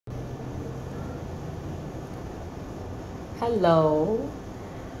Hello.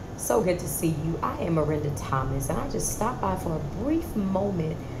 So good to see you. I am Miranda Thomas, and I just stopped by for a brief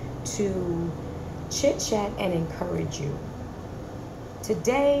moment to chit chat and encourage you.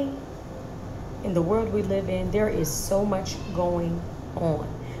 Today, in the world we live in, there is so much going on.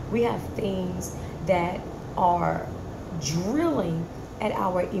 We have things that are drilling at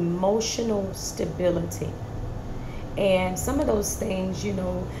our emotional stability. And some of those things,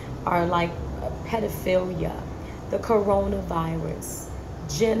 are like pedophilia, the coronavirus,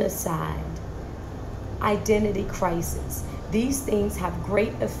 genocide, identity crisis. These things have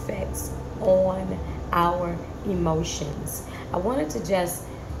great effects on our emotions. I wanted to just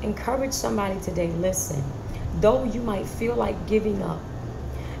encourage somebody today. Listen, though you might feel like giving up,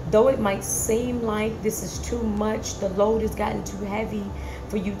 though it might seem like this is too much, the load has gotten too heavy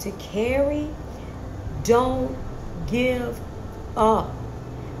for you to carry, don't give up.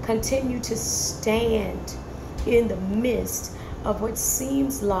 Continue to stand in the midst of what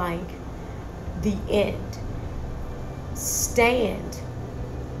seems like the end. Stand.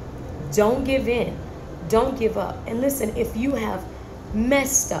 Don't give in. Don't give up. And listen, if you have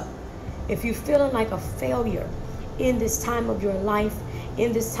messed up, if you're feeling like a failure in this time of your life,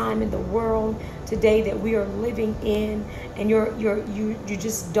 in this time in the world today that we are living in, and you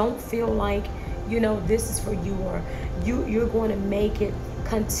just don't feel like this is for you, or you're going to make it,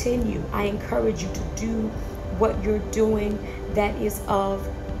 continue. I encourage you to do what you're doing that is of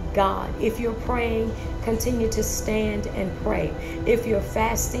God. If you're praying, continue to stand and pray. If you're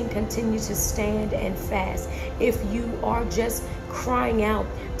fasting, continue to stand and fast. If you are just crying out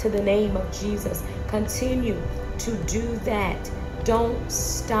to the name of Jesus, continue to do that. Don't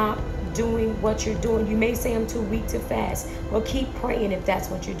stop doing what you're doing. You may say, I'm too weak to fast. Well, keep praying if that's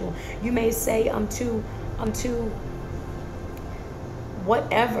what you're doing. You may say, I'm too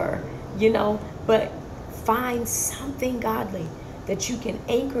whatever, but find something godly that you can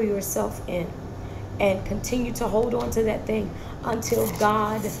anchor yourself in and continue to hold on to that thing until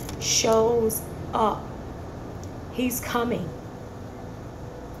God shows up. He's coming.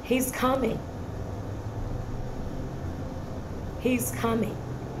 He's coming. He's coming.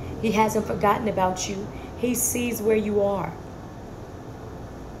 He hasn't forgotten about you. He sees where you are.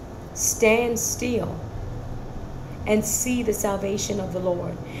 Stand still and see the salvation of the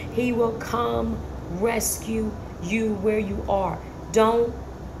Lord. He will come rescue you where you are. Don't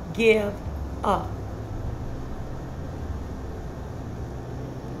give up.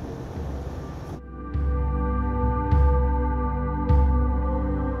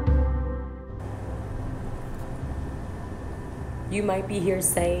 You might be here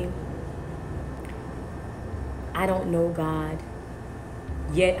saying, I don't know God,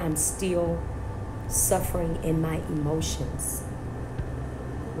 yet I'm still suffering in my emotions.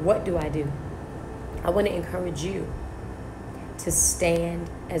 What do? I want to encourage you to stand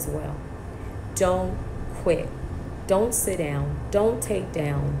as well. Don't quit. Don't sit down. Don't take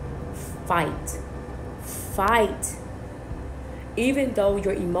down. Fight. Fight. Even though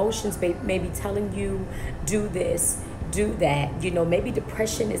your emotions may be telling you, do this, do that. Maybe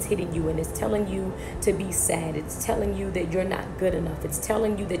depression is hitting you and it's telling you to be sad. It's telling you that you're not good enough. It's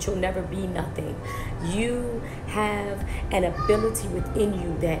telling you that you'll never be nothing. You have an ability within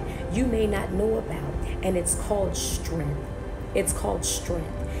you that you may not know about, and it's called strength. It's called strength.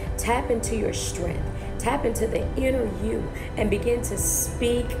 Tap into your strength. Tap into the inner you and begin to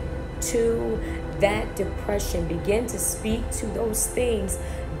speak to that depression. Begin to speak to those things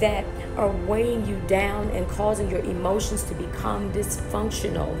that are weighing you down and causing your emotions to become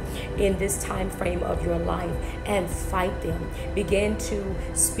dysfunctional in this time frame of your life, and fight them. Begin to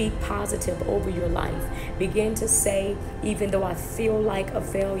speak positive over your life. Begin to say, even though I feel like a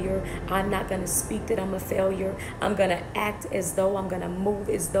failure, I'm not going to speak that I'm a failure. I'm going to act as though, I'm going to move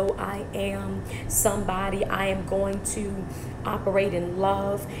as though I am somebody. I am going to operate in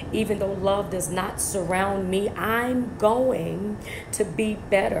love. Even though love does not surround me, I'm going to be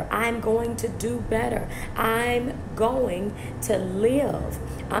better. I'm going to do better. I'm going to live.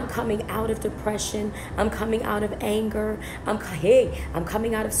 I'm coming out of depression. I'm coming out of anger. I'm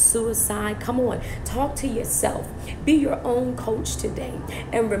coming out of suicide. Come on, talk to yourself. Be your own coach today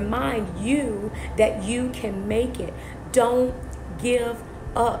and remind you that you can make it. Don't give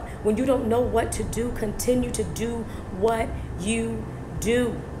up. When you don't know what to do, continue to do what you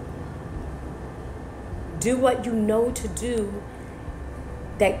do. Do what you know to do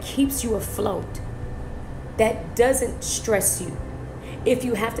that keeps you afloat, that doesn't stress you. If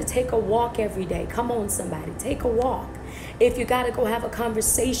you have to take a walk every day, come on somebody, take a walk. If you got to go have a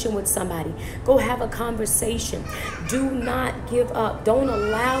conversation with somebody, go have a conversation. Do not give up. Don't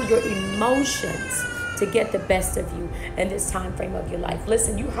allow your emotions to get the best of you in this time frame of your life.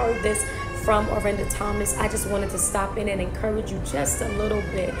 Listen, you heard this from Orinda Thomas. I just wanted to stop in and encourage you just a little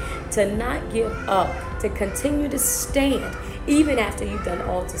bit to not give up, to continue to stand even after you've done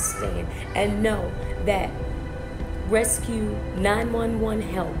all to stand, and know that rescue 911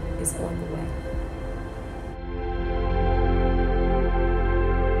 help is on the way.